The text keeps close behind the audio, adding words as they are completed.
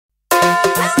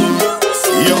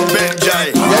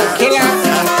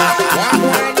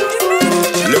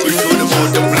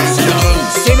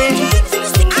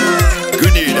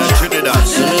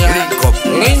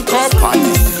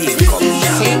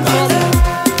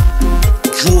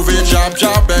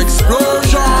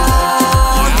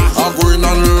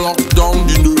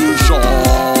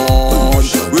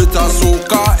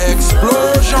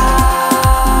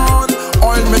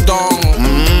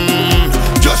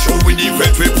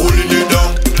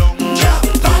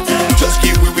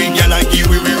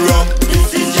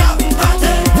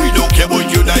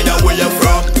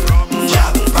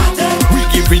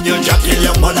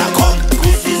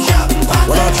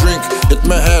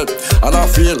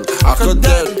I could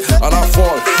dead and I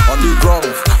fall on the ground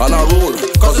and I roll,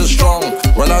 cause it's strong.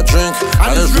 When I drink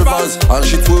and it rivers and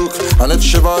she twerk and it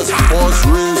shivers. Horse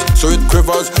raise so it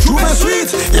quivers. Juve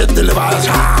sweet, it delivers.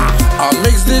 I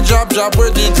mix the jab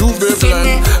with the Juve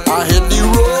blend. I hit the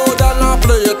road and I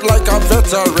play it like a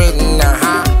veteran.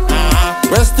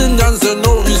 West Indians, they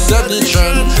know we set the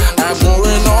trend. I'm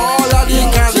going all of the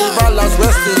carnival as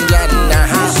West Indian.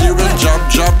 You see when jab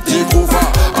take over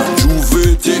and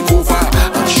Juve take over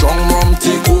and strong rum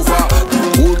take over, the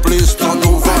whole place turn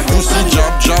over. You see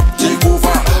jab take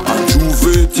over and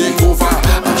Juve take over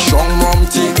and strong rum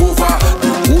take over,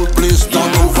 the whole place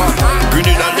turn over.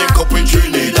 Trinidad link up with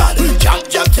Trinidad.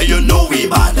 Jab say you know we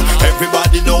bad.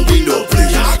 Everybody know we don't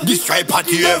play. This try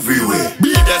party everywhere.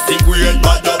 Be the thing we ain't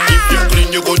bad up. If you're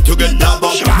clean you going to get dab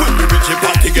up. When the rich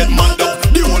party get mad up,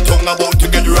 the whole tongue about to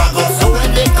get rag up. So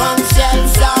when they come sell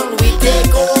sound, we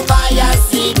take over your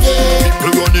city.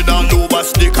 People running all over,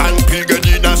 stick and pig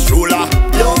in a stroller.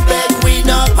 Don't beg we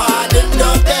no pardon,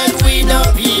 don't beg we no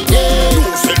pity. No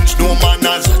sense, no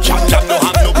manners. Jab no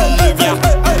have no behavior.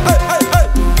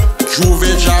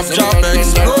 Juve jab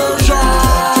explosion.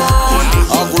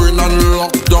 I'm going and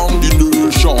lock down the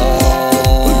nation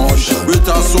with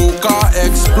a Soca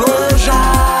explosion.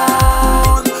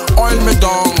 Oil me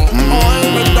down, oil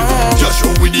me down. Just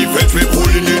show we the French, we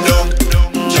pulling it down.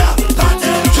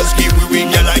 Just give we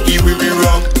get like give we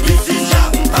wrong. This is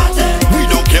jab pattern. We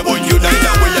don't care about you,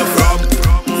 neither where you're from.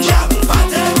 Jab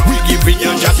pattern. We giving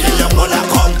you just till your mother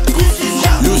come. This is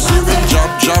jab. You see when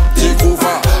jab take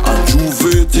over and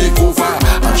Juve take over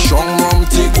and strong rum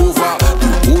take over, the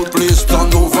whole place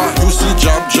turn over. You see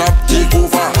jab take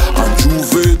over and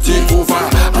Juve take over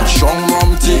and strong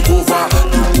rum take over,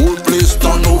 the whole place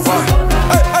turn over.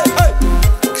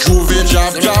 Juve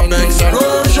jab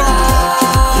explosion.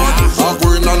 I'm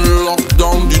going and lock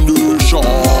down the nation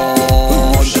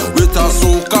with a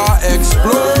Soca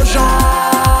explosion.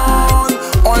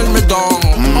 Oil me down,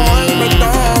 oil me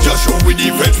down. Just show we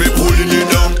the French, we pulling it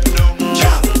down.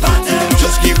 Jab pattern.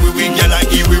 Just give we get like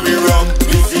give we wrong.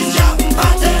 This is jab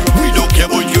pattern. We don't care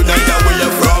about you, neither where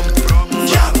you're from.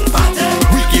 Jab pattern.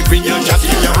 We giving you just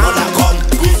till your mother come.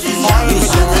 This is You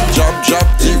see when jab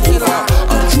take over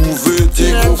and Juve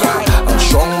take over and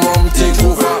strong rum take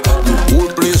over, the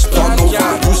whole place turn over.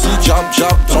 You see jab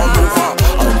turn over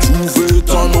and Juve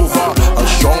turn over and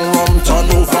strong rum turn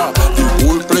over, the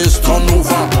whole place turn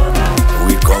over.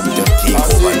 We come to take I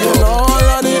over see you now. all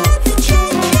of it.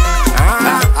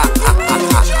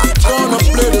 Gonna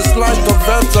play this like a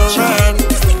veteran.